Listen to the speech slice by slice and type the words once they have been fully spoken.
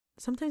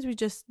sometimes we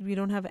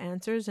don't have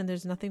answers and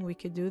there's nothing we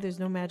could do. There's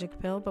no magic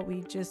pill, but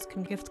we just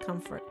can gift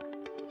comfort.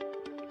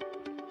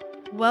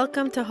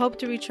 Welcome to Hope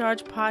to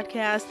Recharge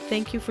podcast.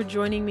 Thank you for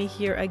joining me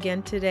here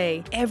again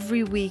today.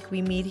 Every week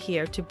we meet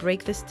here to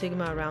break the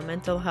stigma around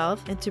mental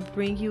health and to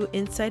bring you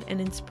insight and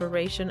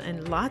inspiration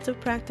and lots of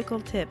practical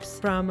tips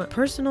from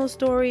personal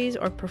stories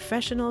or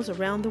professionals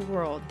around the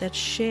world that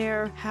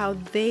share how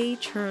they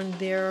turn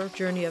their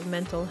journey of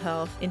mental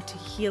health into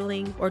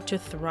healing or to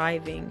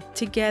thriving.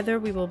 Together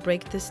we will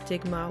break the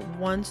stigma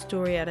one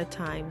story at a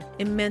time.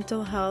 In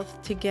mental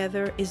health,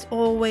 together is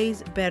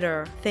always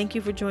better. Thank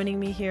you for joining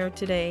me here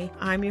today.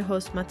 I'm your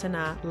host,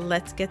 Matana.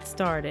 Let's get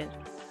started.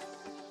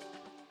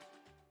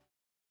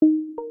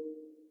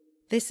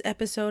 This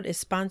episode is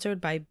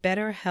sponsored by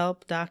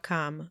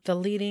BetterHelp.com, the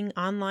leading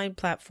online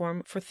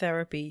platform for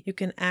therapy. You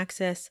can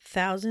access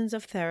thousands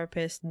of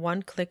therapists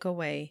one click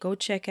away. Go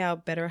check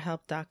out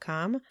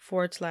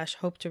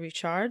BetterHelp.com/hope to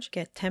recharge.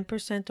 Get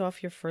 10%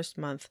 off your first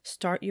month.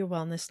 Start your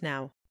wellness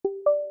now.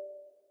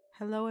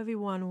 Hello,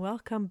 everyone.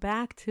 Welcome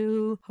back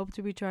to Hope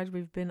to Recharge.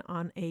 We've been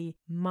on a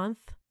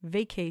month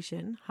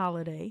vacation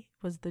holiday.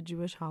 It was the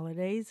Jewish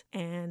holidays,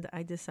 and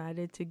I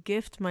decided to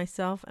gift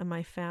myself and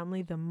my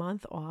family the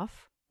month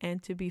off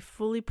and to be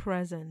fully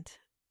present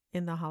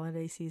in the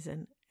holiday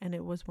season. And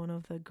it was one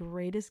of the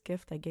greatest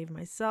gifts I gave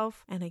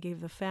myself and I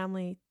gave the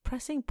family.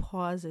 Pressing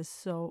pause is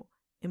so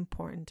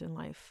important in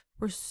life.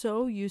 We're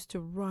so used to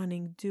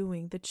running,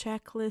 doing. The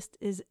checklist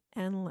is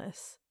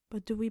endless.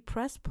 But do we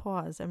press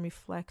pause and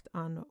reflect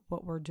on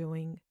what we're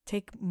doing?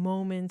 Take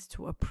moments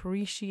to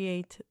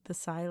appreciate the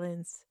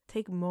silence.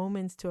 Take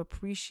moments to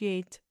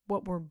appreciate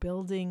what we're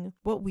building,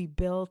 what we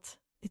built.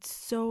 It's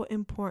so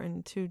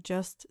important to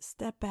just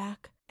step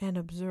back and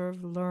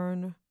observe,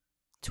 learn,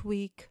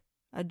 tweak,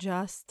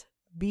 adjust,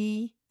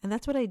 be. And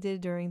that's what I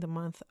did during the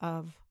month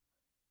of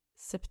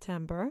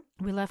September.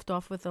 We left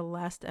off with the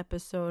last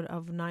episode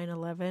of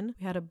 9/11.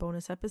 We had a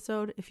bonus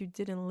episode. If you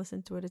didn't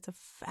listen to it, it's a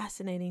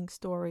fascinating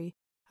story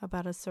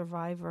about a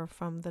survivor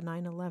from the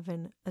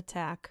 9/11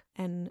 attack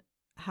and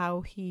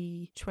how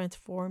he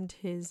transformed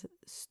his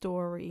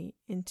story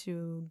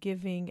into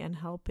giving and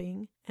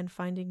helping and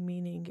finding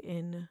meaning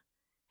in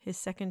his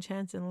second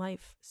chance in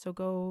life. So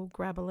go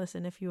grab a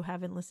listen if you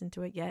haven't listened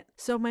to it yet.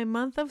 So my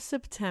month of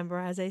September,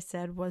 as I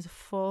said, was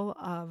full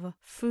of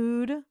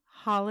food,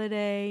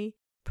 holiday,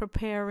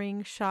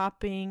 preparing,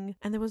 shopping,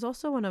 and there was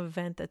also an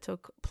event that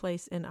took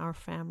place in our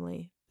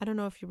family. I don't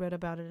know if you read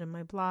about it in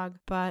my blog,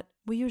 but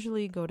we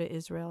usually go to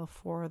Israel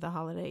for the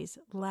holidays.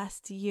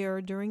 Last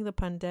year, during the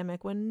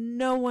pandemic, when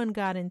no one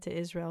got into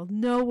Israel,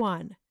 no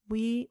one,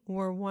 we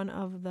were one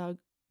of the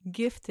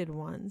gifted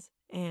ones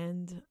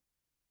and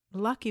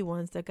lucky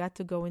ones that got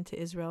to go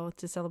into Israel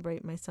to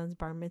celebrate my son's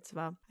bar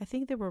mitzvah. I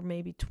think there were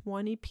maybe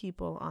 20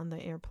 people on the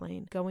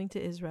airplane going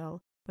to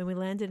Israel. When we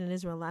landed in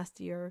Israel last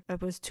year,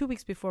 it was 2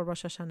 weeks before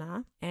Rosh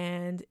Hashanah,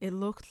 and it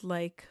looked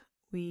like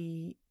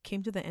we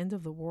came to the end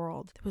of the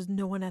world. There was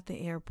no one at the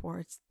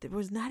airports. There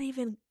was not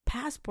even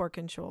passport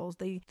controls.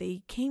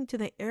 They came to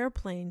the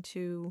airplane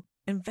to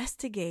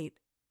investigate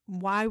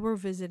why we're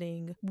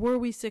visiting. Were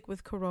we sick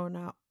with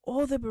corona?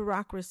 All the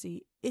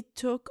bureaucracy. It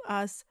took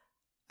us,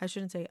 I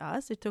shouldn't say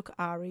us, it took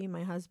Ari,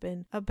 my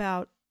husband,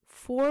 about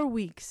 4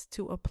 weeks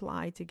to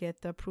apply to get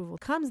the approval.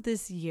 Comes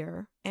this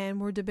year, and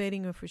we're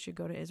debating if we should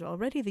go to Israel.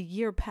 Already the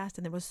year passed,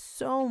 and there was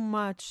so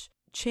much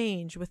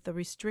change with the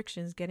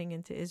restrictions getting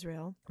into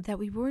Israel that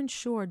we weren't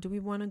sure, do we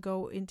want to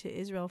go into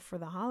Israel for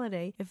the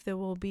holiday if there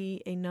will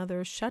be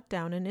another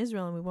shutdown in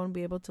Israel and we won't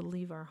be able to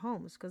leave our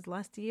homes? Because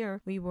last year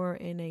we were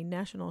in a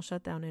national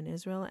shutdown in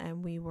Israel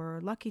and we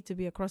were lucky to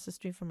be across the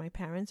street from my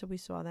parents, so we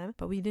saw them,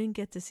 but we didn't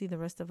get to see the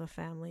rest of the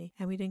family,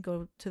 and we didn't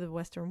go to the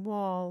Western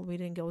Wall. We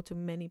didn't go to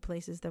many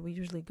places that we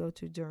usually go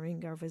to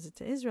during our visit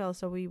to Israel.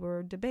 So we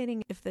were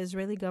debating if the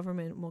Israeli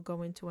government will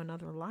go into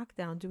another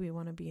lockdown, do we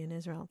want to be in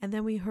Israel? And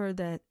then we heard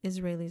that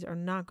Israelis are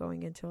not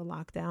going into a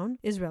lockdown.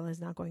 Israel is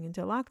not going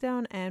into a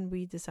lockdown, and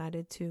we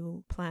decided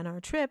to plan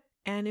our trip.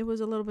 And it was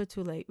a little bit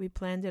too late. We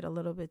planned it a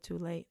little bit too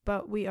late.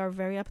 But we are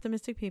very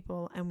optimistic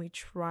people, and we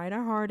tried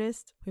our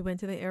hardest. We went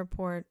to the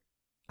airport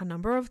a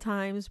number of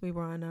times. We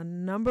were on a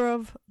number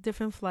of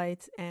different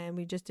flights, and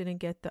we just didn't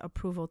get the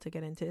approval to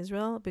get into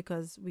Israel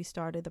because we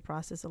started the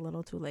process a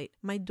little too late.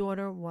 My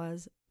daughter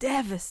was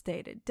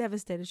devastated.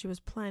 She was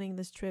planning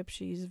this trip.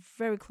 She's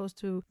very close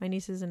to my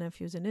nieces and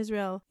nephews in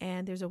Israel,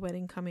 and there's a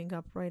wedding coming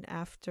up right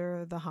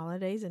after the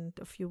holidays in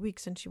a few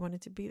weeks, and she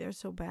wanted to be there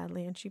so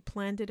badly, and she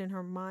planned it in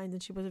her mind,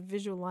 and she was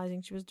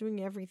visualizing. She was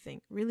doing everything,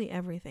 really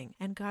everything.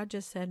 And God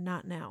just said,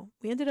 not now.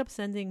 We ended up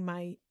sending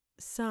my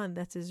son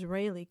that's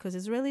Israeli, because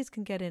Israelis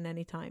can get in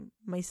anytime.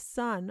 My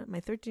son,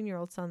 my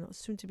 13-year-old son,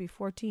 soon to be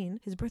 14,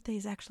 his birthday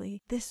is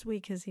actually this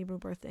week. His Hebrew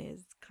birthday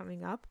is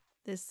coming up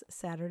this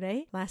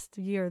Saturday. Last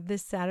year,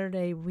 this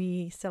Saturday,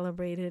 we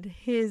celebrated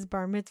his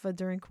bar mitzvah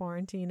during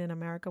quarantine in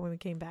America when we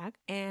came back.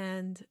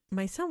 And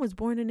my son was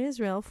born in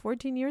Israel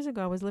 14 years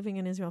ago. I was living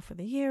in Israel for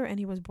the year, and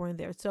he was born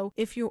there. So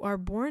if you are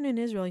born in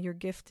Israel, you're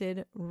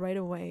gifted right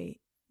away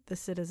the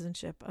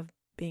citizenship of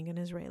being an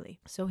Israeli.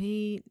 So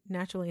he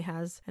naturally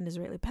has an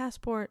Israeli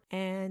passport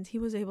and he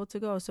was able to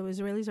go. So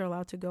Israelis are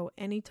allowed to go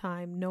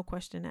anytime, no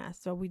question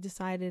asked. So we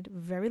decided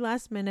very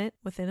last minute,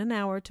 within an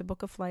hour, to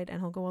book a flight, and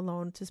he'll go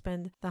alone to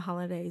spend the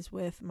holidays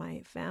with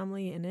my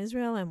family in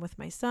Israel and with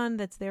my son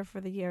that's there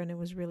for the year. And it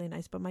was really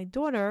nice. But my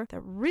daughter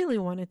that really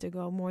wanted to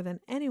go more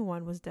than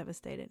anyone was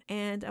devastated.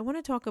 And I want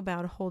to talk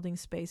about holding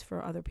space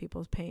for other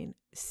people's pain,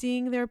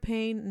 seeing their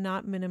pain,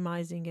 not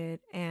minimizing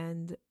it,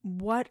 and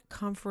what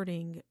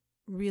comforting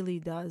really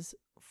does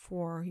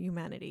for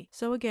humanity.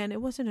 So again,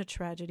 it wasn't a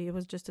tragedy, it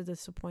was just a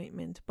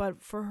disappointment.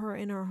 But for her,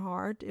 in her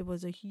heart, it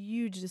was a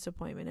huge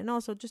disappointment. And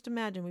also, just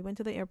imagine, we went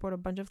to the airport a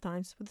bunch of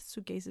times with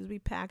suitcases, we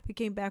packed, we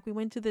came back, we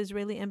went to the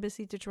Israeli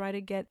embassy to try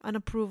to get an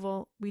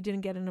approval. We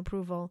didn't get an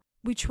approval.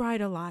 We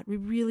tried a lot. We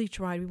really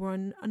tried. We were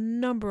on a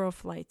number of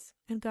flights.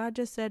 And God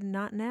just said,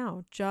 not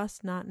now.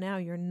 Just not now.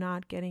 You're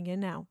not getting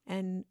in now.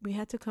 And we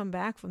had to come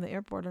back from the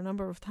airport a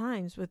number of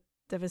times with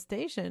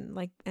devastation,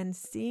 and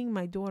seeing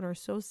my daughter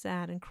so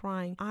sad and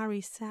crying.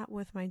 Ari sat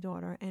with my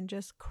daughter and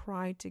just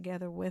cried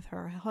together with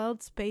her,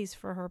 held space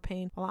for her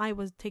pain. While I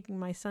was taking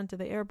my son to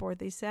the airport,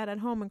 they sat at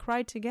home and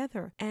cried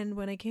together. And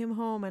when I came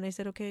home and I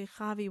said, okay,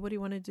 Javi, what do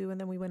you want to do? And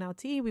then we went out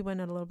to eat. We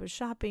went out a little bit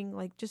shopping,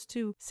 just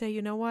to say,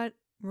 you know what?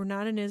 We're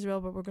not in Israel,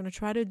 but we're going to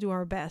try to do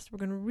our best. We're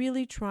going to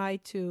really try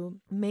to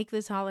make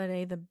this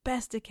holiday the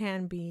best it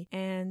can be.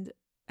 And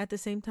at the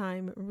same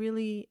time,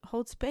 really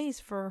hold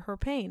space for her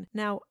pain.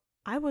 Now,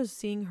 I was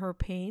seeing her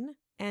pain,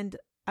 and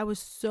I was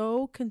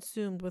so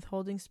consumed with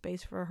holding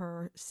space for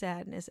her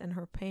sadness and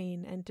her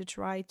pain, and to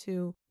try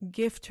to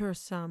gift her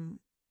some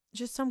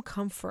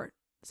comfort.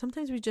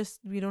 Sometimes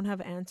we don't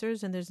have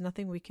answers and there's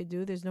nothing we could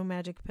do. There's no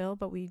magic pill,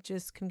 but we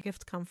just can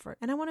gift comfort.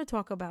 And I want to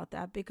talk about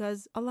that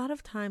because a lot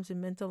of times in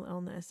mental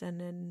illness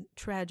and in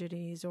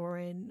tragedies or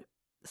in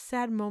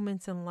sad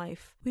moments in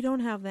life, we don't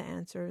have the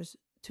answers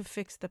to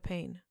fix the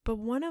pain. But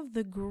one of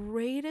the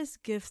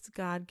greatest gifts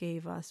God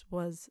gave us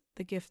was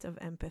the gift of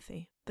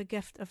empathy, the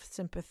gift of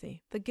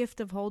sympathy, the gift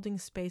of holding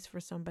space for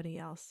somebody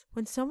else.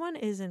 When someone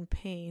is in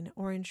pain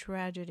or in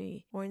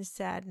tragedy or in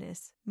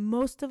sadness,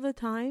 most of the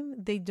time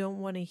they don't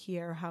want to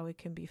hear how it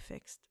can be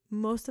fixed.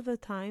 Most of the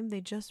time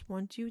they just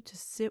want you to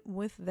sit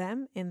with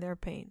them in their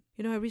pain.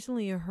 I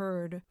recently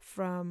heard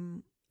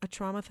from a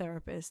trauma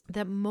therapist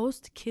that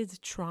most kids'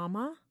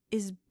 trauma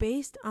is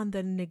based on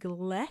the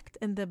neglect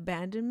and the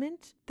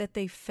abandonment that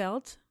they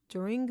felt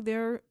during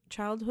their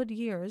childhood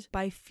years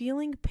by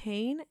feeling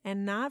pain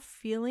and not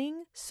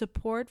feeling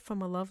support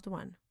from a loved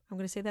one. I'm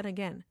going to say that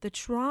again. The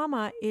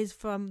trauma is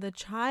from the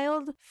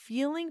child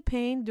feeling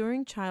pain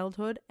during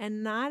childhood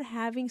and not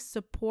having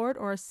support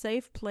or a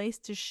safe place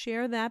to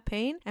share that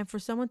pain and for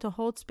someone to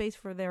hold space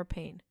for their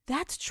pain.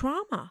 That's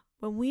trauma.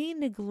 When we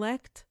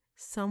neglect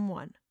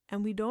someone,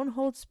 and we don't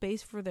hold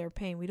space for their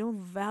pain, we don't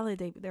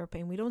validate their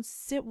pain, we don't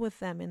sit with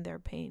them in their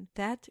pain,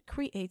 that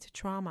creates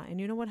trauma. And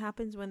you know what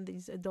happens when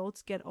these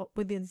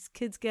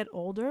kids get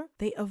older?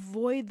 They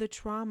avoid the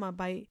trauma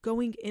by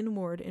going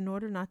inward in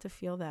order not to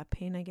feel that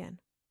pain again.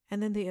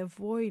 And then they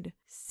avoid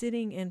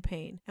sitting in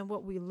pain. And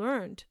what we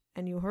learned,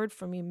 and you heard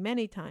from me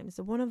many times,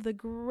 that one of the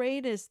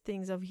greatest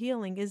things of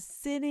healing is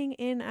sitting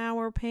in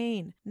our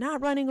pain,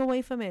 not running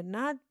away from it,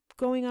 not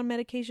going on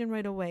medication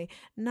right away,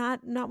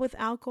 not with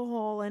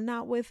alcohol and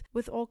not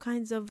with all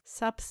kinds of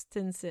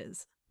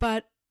substances.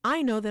 But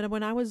I know that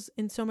when I was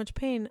in so much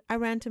pain, I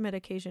ran to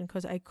medication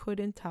because I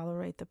couldn't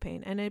tolerate the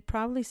pain, and it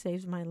probably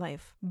saved my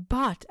life.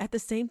 But at the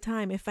same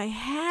time, if I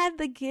had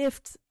the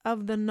gift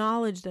of the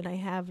knowledge that I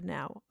have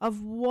now,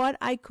 of what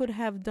I could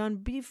have done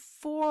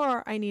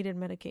before I needed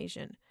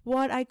medication,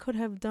 what I could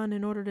have done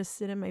in order to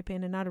sit in my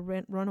pain and not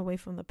run away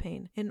from the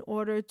pain, in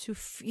order to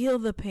feel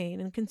the pain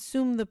and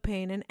consume the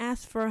pain and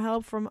ask for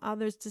help from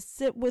others to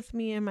sit with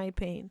me in my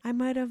pain, I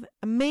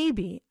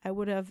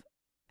would have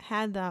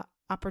had the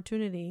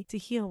opportunity to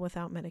heal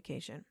without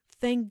medication.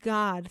 Thank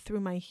God,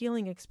 through my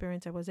healing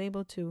experience, I was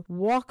able to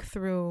walk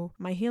through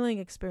my healing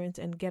experience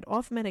and get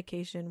off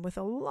medication with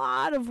a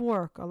lot of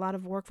work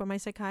from my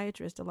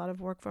psychiatrist, a lot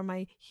of work from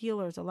my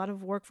healers, a lot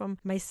of work from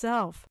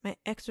myself, my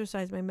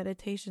exercise, my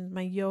meditations,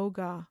 my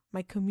yoga,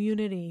 my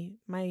community,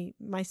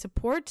 my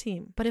support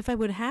team. But if I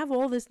would have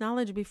all this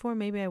knowledge before,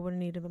 maybe I wouldn't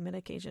need a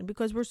medication,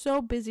 because we're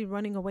so busy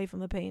running away from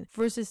the pain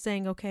versus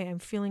saying, okay, I'm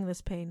feeling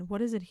this pain. What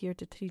is it here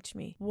to teach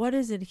me? What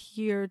is it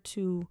here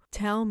to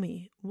tell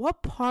me?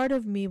 What part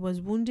of me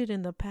was wounded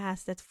in the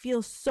past that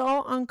feels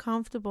so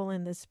uncomfortable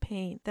in this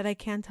pain that I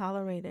can't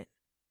tolerate it?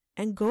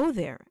 And go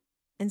there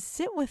and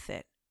sit with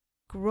it,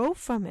 grow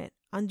from it,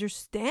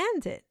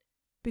 understand it.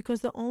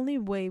 Because the only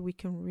way we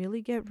can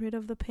really get rid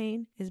of the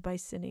pain is by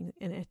sitting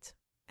in it.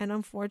 And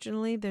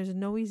unfortunately, there's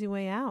no easy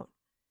way out.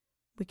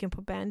 We can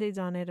put band-aids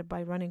on it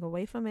by running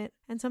away from it.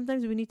 And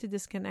sometimes we need to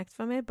disconnect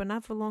from it, but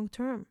not for long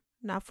term.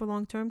 Not for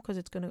long term, because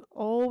it's going to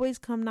always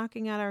come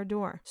knocking at our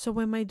door. So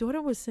when my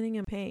daughter was sitting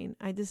in pain,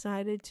 I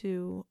decided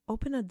to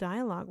open a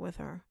dialogue with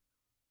her.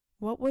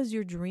 What was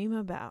your dream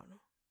about?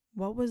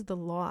 What was the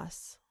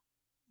loss?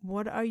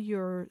 What are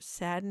your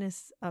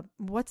sadness?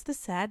 What's the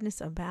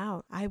sadness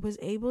about? I was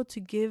able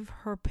to give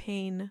her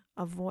pain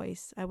a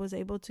voice. I was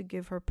able to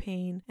give her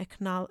pain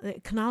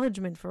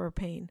acknowledgement for her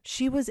pain.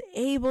 She was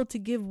able to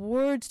give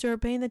words to her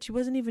pain that she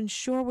wasn't even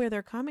sure where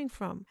they're coming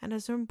from. And at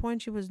a certain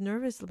point, she was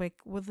nervous, like,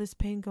 will this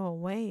pain go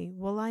away?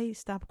 Will I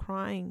stop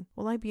crying?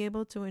 Will I be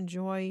able to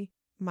enjoy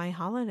my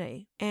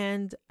holiday?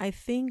 And I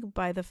think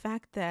by the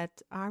fact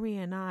that Ari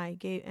and I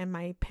gave, and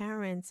my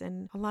parents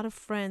and a lot of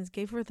friends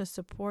gave her the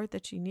support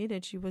that she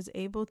needed, she was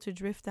able to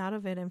drift out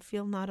of it and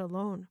feel not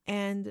alone.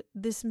 And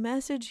this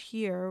message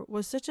here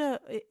was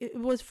it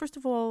was, first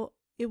of all,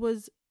 it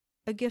was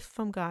a gift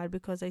from God,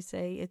 because I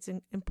say it's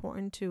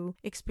important to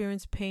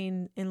experience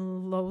pain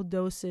in low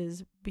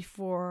doses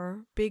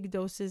before big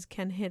doses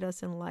can hit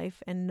us in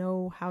life and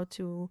know how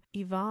to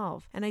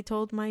evolve. And I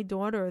told my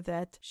daughter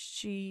that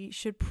she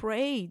should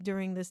pray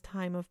during this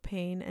time of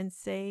pain and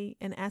say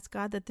and ask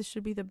God that this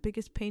should be the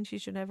biggest pain she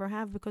should ever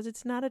have, because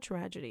it's not a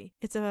tragedy.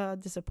 It's a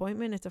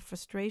disappointment, it's a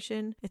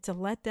frustration, it's a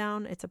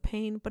letdown, it's a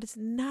pain, but it's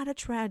not a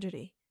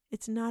tragedy.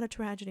 It's not a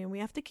tragedy, and we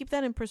have to keep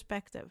that in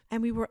perspective.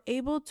 And we were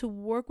able to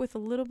work with a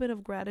little bit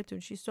of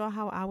gratitude. She saw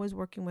how I was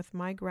working with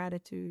my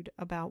gratitude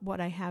about what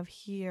I have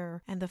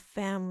here and the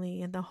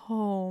family and the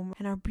home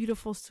and our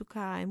beautiful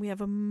sukkah. And we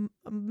have a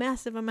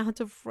massive amount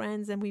of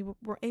friends, and we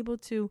were able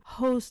to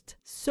host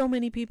so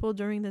many people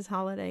during this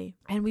holiday.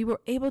 And we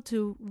were able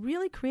to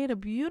really create a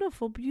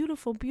beautiful,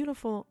 beautiful,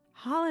 beautiful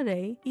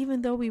holiday,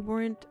 even though we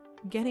weren't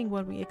getting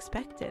what we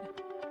expected.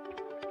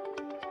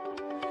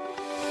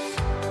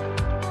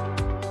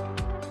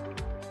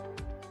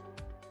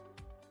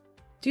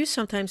 Do you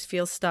sometimes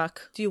feel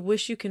stuck? Do you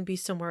wish you can be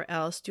somewhere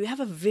else? Do you have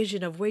a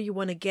vision of where you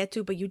want to get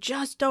to, but you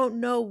just don't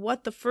know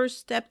what the first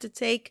step to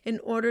take in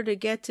order to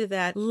get to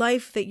that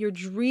life that you're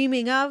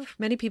dreaming of?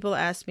 Many people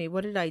ask me,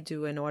 what did I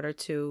do in order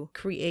to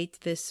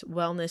create this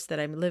wellness that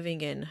I'm living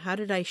in? How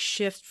did I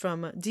shift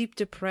from deep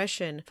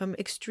depression, from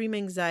extreme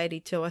anxiety,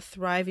 to a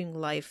thriving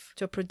life,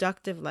 to a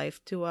productive life,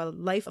 to a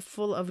life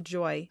full of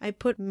joy? I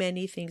put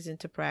many things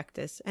into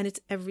practice, and it's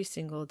every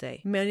single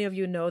day. Many of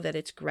you know that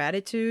it's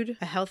gratitude,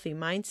 a healthy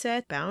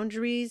mindset,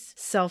 boundaries,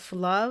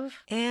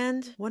 self-love,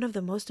 and one of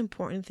the most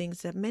important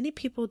things that many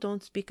people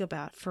don't speak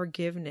about,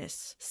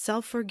 forgiveness.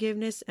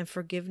 Self-forgiveness and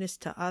forgiveness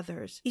to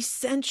others.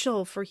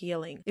 Essential for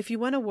healing. If you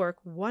want to work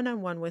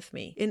one-on-one with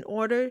me in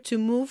order to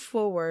move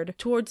forward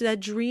towards that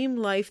dream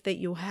life that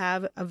you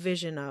have a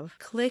vision of,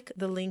 click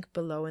the link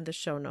below in the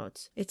show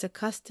notes. It's a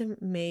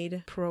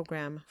custom-made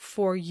program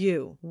for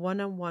you,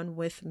 one-on-one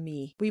with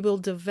me. We will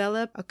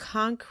develop a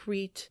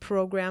concrete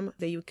program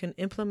that you can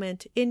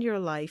implement in your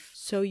life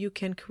so you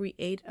can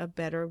create a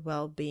better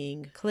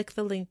well-being. Click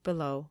the link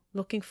below.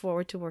 Looking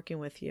forward to working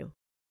with you.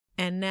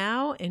 And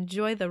now,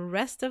 enjoy the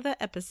rest of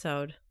the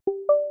episode.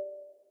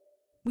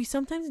 We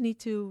sometimes need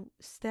to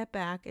step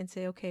back and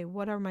say, okay,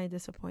 what are my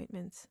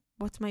disappointments?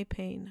 What's my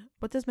pain?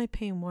 What does my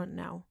pain want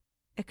now?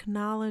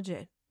 Acknowledge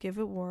it. Give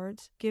it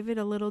words. Give it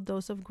a little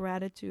dose of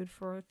gratitude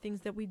for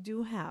things that we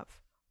do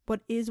have.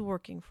 What is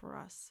working for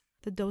us?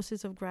 The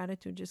doses of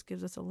gratitude just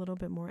gives us a little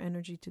bit more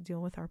energy to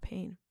deal with our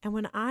pain. And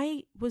when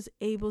I was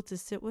able to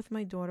sit with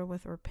my daughter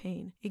with her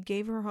pain, it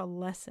gave her a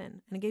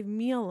lesson, and it gave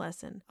me a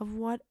lesson of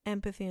what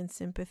empathy and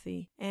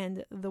sympathy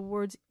and the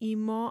words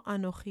Imo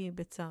Anochi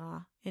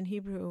B'tzara. In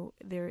Hebrew,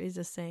 there is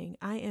a saying,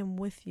 I am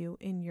with you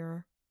in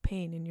your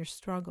pain, in your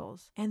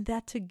struggles. And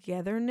that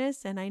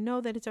togetherness, and I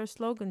know that it's our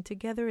slogan,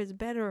 together is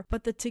better,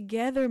 but the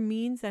together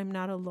means I'm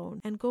not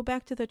alone. And go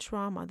back to the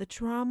trauma. The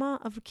trauma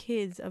of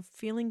kids of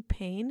feeling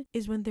pain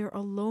is when they're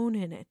alone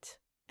in it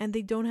and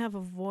they don't have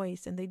a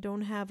voice and they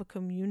don't have a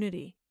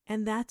community.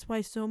 And that's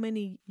why so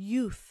many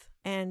youth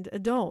and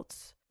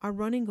adults are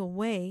running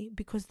away,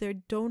 because they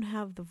don't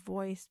have the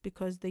voice,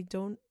 because they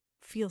don't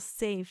feel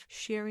safe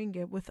sharing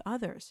it with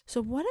others.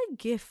 So what a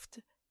gift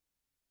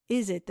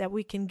is it that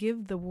we can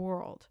give the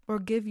world or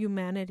give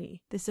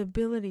humanity, this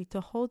ability to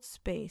hold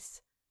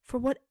space for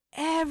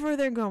whatever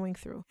they're going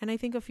through. And I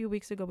think a few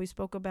weeks ago we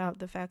spoke about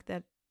the fact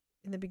that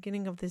in the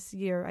beginning of this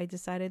year, I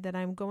decided that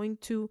I'm going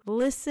to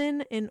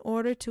listen in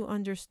order to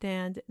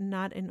understand,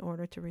 not in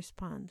order to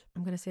respond.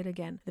 I'm going to say it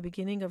again. At the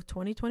beginning of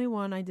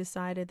 2021, I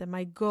decided that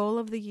my goal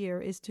of the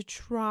year is to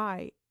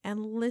try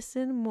and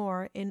listen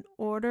more in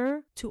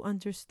order to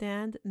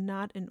understand,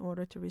 not in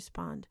order to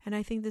respond. And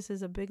I think this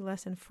is a big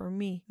lesson for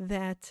me,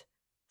 that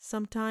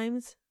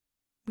sometimes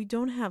we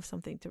don't have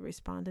something to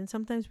respond, and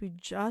sometimes we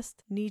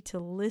just need to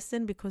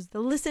listen, because the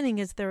listening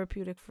is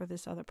therapeutic for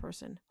this other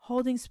person,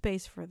 holding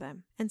space for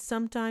them. And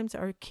sometimes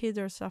our kids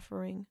are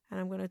suffering, and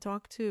I'm going to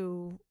talk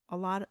to a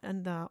lot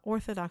in the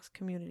Orthodox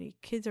community.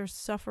 Kids are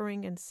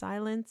suffering in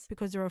silence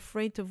because they're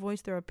afraid to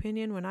voice their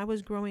opinion. When I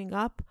was growing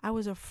up, I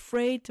was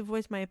afraid to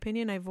voice my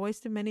opinion. I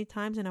voiced it many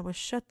times and I was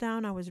shut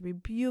down. I was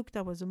rebuked.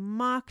 I was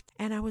mocked.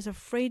 And I was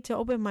afraid to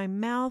open my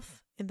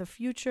mouth in the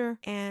future.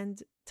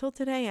 And till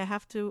today,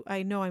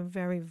 I know I'm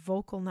very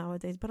vocal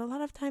nowadays, but a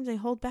lot of times I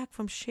hold back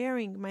from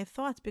sharing my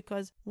thoughts,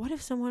 because what if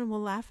someone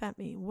will laugh at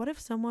me? What if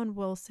someone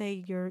will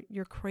say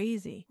you're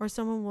crazy? Or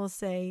someone will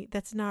say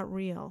that's not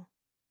real?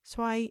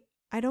 So I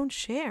I don't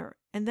share.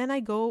 And then I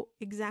go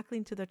exactly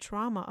into the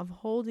trauma of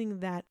holding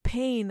that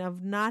pain,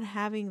 of not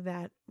having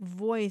that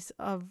voice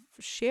of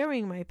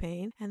sharing my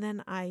pain. And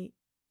then I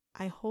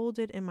hold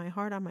it in my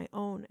heart on my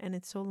own, and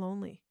it's so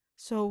lonely.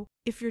 So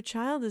if your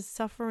child is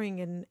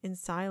suffering in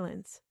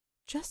silence,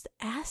 just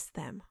ask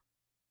them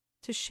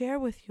to share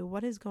with you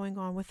what is going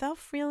on without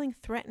feeling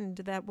threatened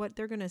that what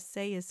they're going to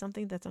say is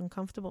something that's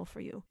uncomfortable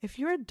for you. If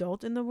you're an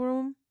adult in the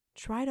room,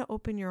 try to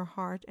open your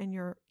heart and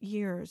your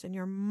ears and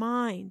your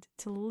mind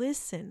to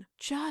listen,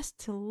 just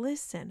to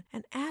listen,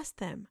 and ask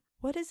them,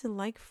 what is it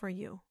like for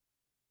you?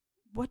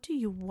 What do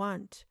you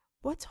want?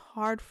 What's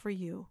hard for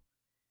you?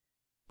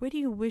 Where do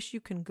you wish you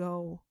can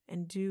go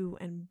and do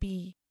and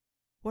be?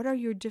 What are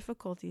your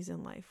difficulties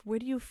in life? Where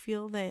do you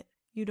feel that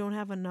you don't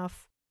have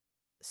enough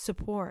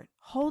support?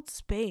 Hold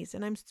space.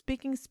 And I'm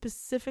speaking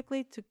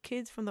specifically to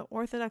kids from the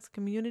Orthodox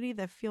community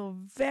that feel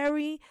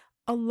very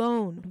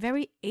alone,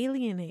 very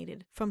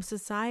alienated from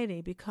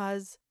society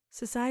because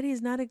society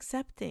is not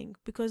accepting,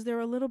 because they're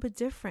a little bit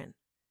different.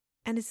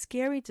 And it's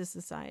scary to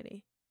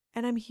society.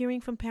 And I'm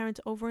hearing from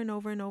parents over and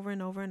over and over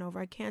and over and over.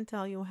 I can't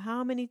tell you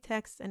how many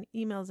texts and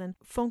emails and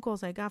phone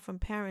calls I got from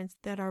parents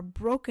that are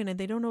broken and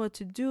they don't know what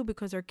to do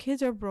because their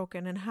kids are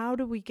broken. And how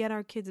do we get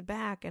our kids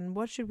back? And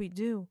what should we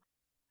do?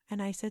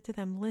 And I said to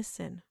them,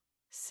 listen,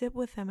 sit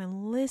with them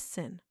and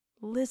listen.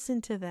 Listen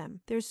to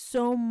them. There's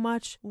so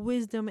much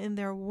wisdom in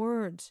their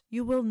words.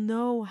 You will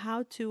know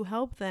how to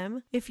help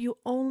them if you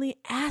only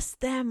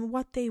ask them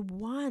what they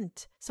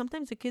want.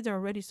 Sometimes the kids are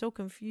already so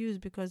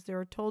confused because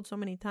they're told so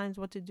many times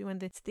what to do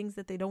and it's things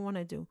that they don't want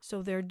to do.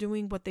 So they're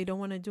doing what they don't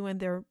want to do and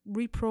they're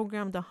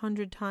reprogrammed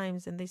 100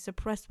 times and they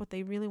suppress what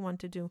they really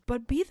want to do.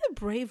 But be the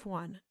brave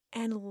one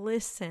and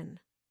listen.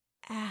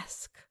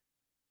 Ask.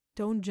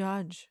 Don't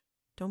judge.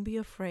 Don't be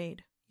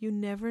afraid. You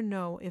never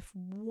know if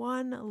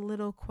one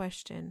little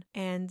question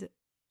and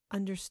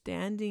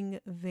understanding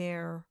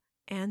their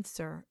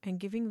answer and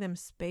giving them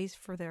space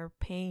for their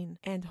pain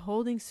and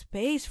holding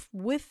space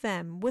with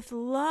them with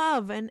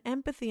love and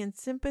empathy and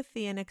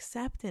sympathy and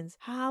acceptance,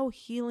 how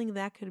healing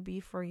that could be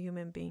for a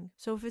human being.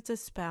 So if it's a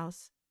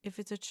spouse, if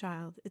it's a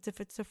child, if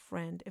it's a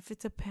friend, if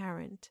it's a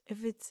parent,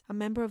 if it's a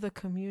member of the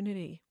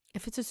community,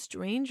 if it's a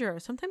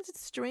stranger, sometimes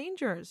it's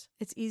strangers.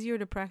 It's easier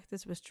to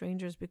practice with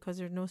strangers because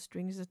there's no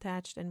strings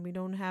attached and we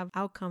don't have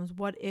outcomes.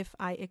 What if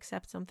I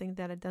accept something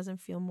that it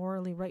doesn't feel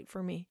morally right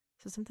for me?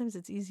 So sometimes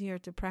it's easier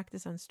to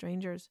practice on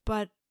strangers.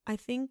 But I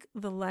think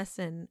the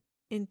lesson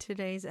in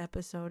today's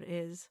episode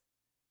is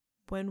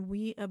when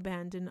we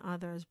abandon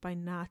others by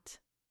not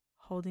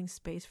holding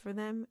space for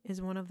them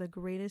is one of the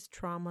greatest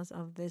traumas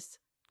of this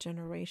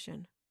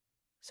generation.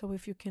 So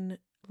if you can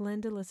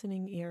lend a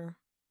listening ear,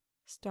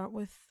 start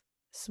with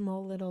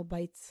small little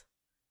bites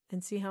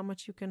and see how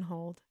much you can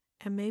hold.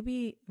 And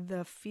maybe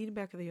the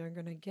feedback that you're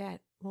going to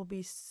get will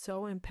be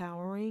so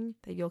empowering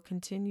that you'll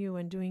continue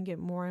and doing it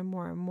more and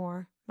more and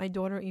more. My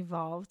daughter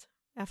evolved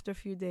after a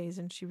few days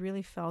and she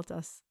really felt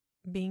us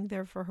being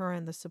there for her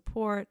and the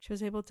support. She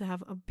was able to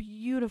have a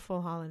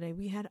beautiful holiday.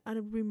 We had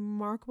a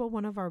remarkable,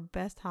 one of our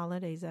best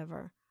holidays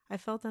ever. I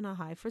felt on a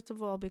high, first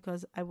of all,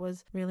 because I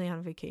was really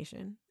on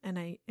vacation and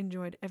I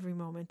enjoyed every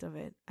moment of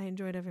it. I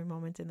enjoyed every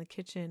moment in the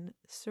kitchen,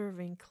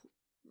 serving,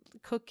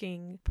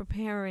 cooking,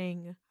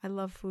 preparing. I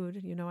love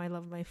food. You know, I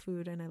love my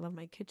food and I love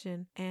my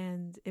kitchen.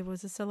 And it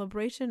was a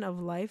celebration of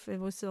life. It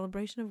was a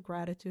celebration of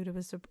gratitude. It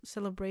was a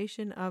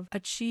celebration of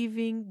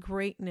achieving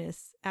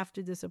greatness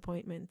after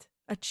disappointment.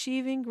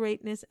 Achieving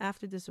greatness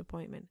after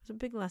disappointment. It was a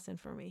big lesson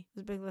for me. It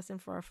was a big lesson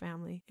for our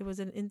family. It was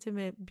an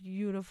intimate,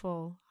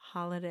 beautiful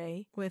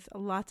holiday with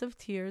lots of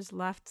tears,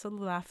 lots of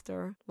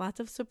laughter, lots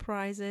of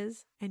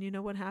surprises. And you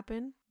know what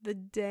happened? The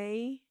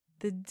day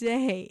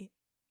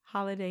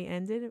holiday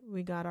ended,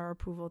 we got our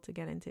approval to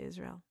get into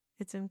Israel.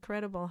 It's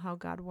incredible how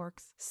God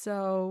works.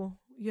 So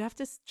you have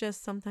to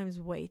just sometimes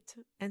wait.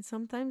 And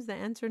sometimes the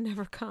answer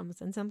never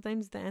comes. And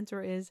sometimes the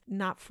answer is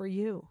not for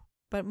you.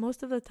 But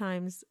most of the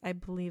times, I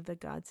believe that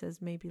God says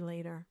maybe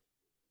later.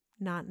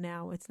 Not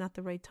now. It's not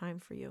the right time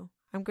for you.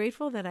 I'm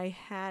grateful that I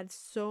had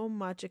so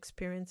much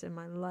experience in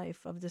my life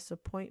of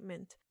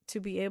disappointment to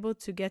be able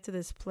to get to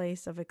this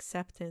place of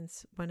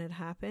acceptance when it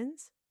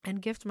happens. And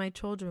gift my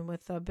children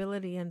with the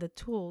ability and the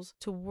tools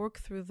to work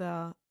through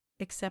the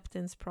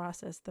acceptance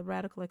process, the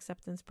radical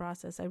acceptance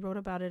process. I wrote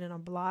about it in a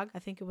blog. I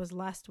think it was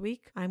last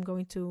week. I'm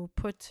going to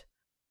put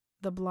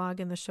the blog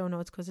in the show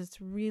notes because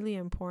it's really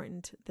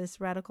important, this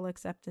radical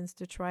acceptance,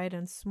 to try it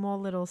in small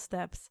little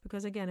steps.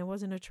 Because again, it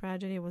wasn't a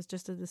tragedy. It was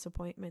just a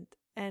disappointment.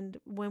 And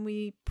when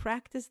we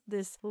practice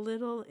this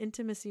little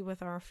intimacy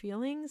with our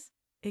feelings,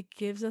 it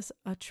gives us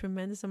a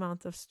tremendous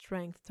amount of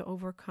strength to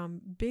overcome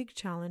big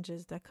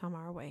challenges that come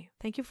our way.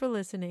 Thank you for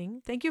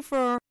listening. Thank you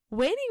for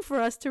waiting for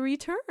us to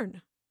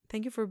return.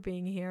 Thank you for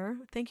being here.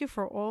 Thank you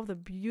for all the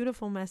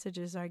beautiful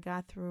messages I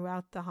got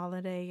throughout the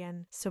holiday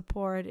and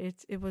support.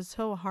 It was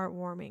so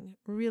heartwarming,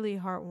 really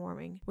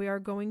heartwarming. We are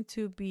going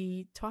to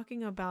be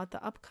talking about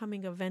the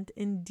upcoming event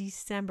in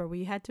December.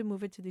 We had to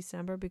move it to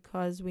December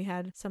because we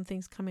had some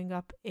things coming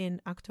up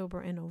in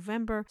October and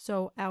November.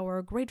 So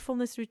our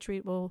gratefulness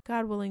retreat will,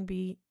 God willing,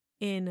 be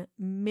in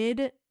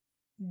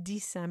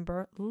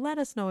mid-December. Let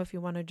us know if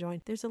you want to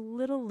join. There's a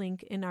little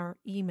link in our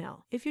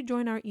email. If you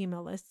join our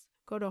email list,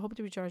 go to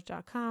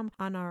hopetorecharge.com.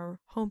 On our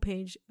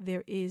homepage,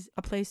 there is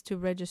a place to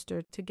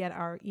register to get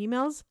our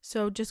emails.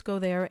 So just go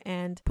there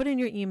and put in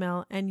your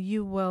email and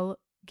you will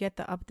get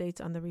the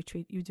updates on the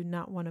retreat. You do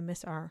not want to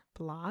miss our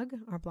blog.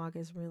 Our blog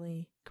is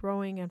really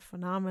growing and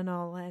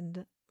phenomenal,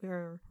 and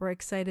we're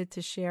excited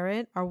to share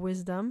it, our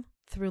wisdom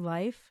through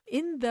life.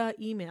 In the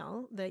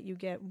email that you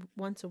get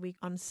once a week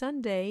on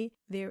Sunday,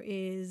 there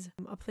is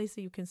a place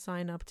that you can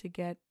sign up to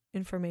get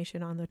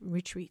information on the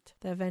retreat.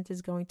 The event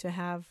is going to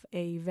have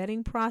a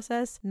vetting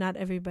process. Not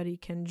everybody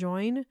can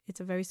join. It's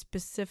a very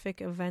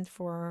specific event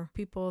for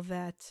people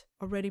that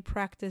already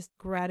practice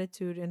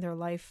gratitude in their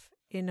life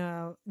in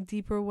a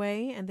deeper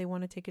way, and they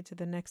want to take it to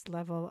the next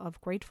level of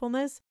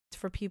gratefulness. It's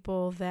for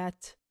people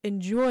that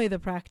enjoy the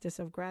practice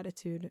of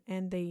gratitude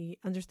and they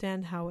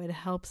understand how it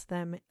helps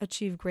them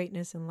achieve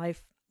greatness in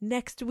life.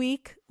 Next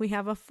week, we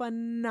have a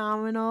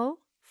phenomenal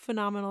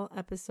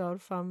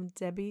episode from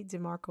Debbie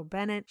DeMarco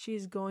Bennett.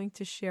 She's going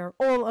to share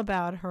all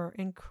about her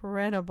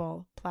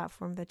incredible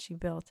platform that she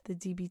built, the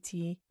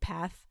DBT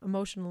Path,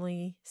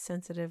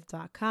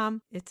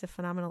 emotionallysensitive.com. It's a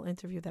phenomenal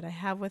interview that I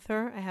have with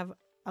her. I have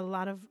a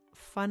lot of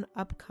fun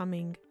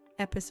upcoming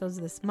episodes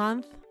this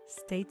month.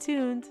 Stay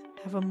tuned.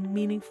 Have a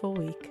meaningful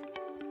week.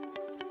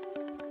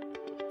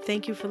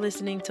 Thank you for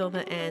listening till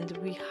the end.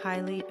 We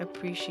highly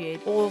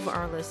appreciate all of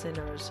our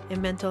listeners.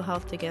 In Mental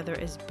Health Together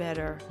is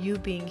Better, you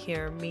being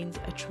here means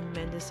a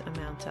tremendous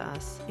amount to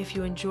us. If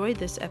you enjoyed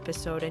this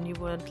episode and you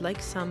would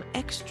like some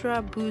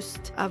extra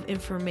boost of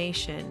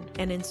information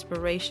and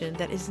inspiration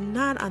that is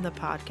not on the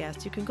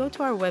podcast, you can go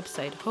to our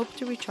website,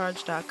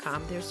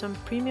 hopetorecharge.com. There's some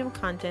premium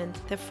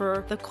content that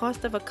for the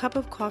cost of a cup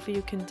of coffee,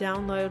 you can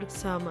download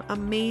some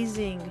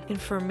amazing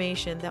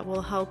information that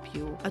will help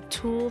you, a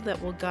tool that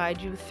will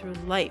guide you through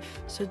life.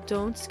 So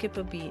don't skip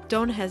a beat.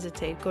 Don't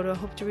hesitate. Go to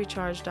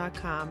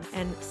hopetorecharge.com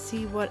and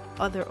see what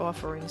other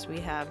offerings we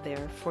have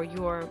there for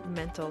your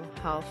mental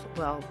health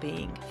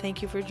well-being.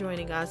 Thank you for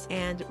joining us.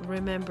 And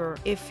remember,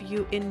 if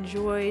you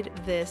enjoyed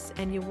this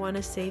and you want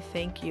to say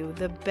thank you,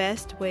 the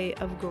best way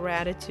of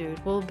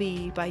gratitude will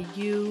be by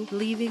you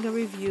leaving a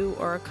review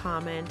or a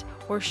comment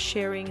or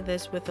sharing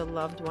this with a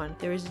loved one.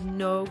 There is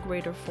no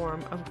greater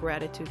form of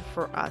gratitude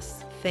for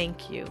us.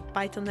 Thank you.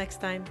 Bye till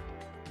next time.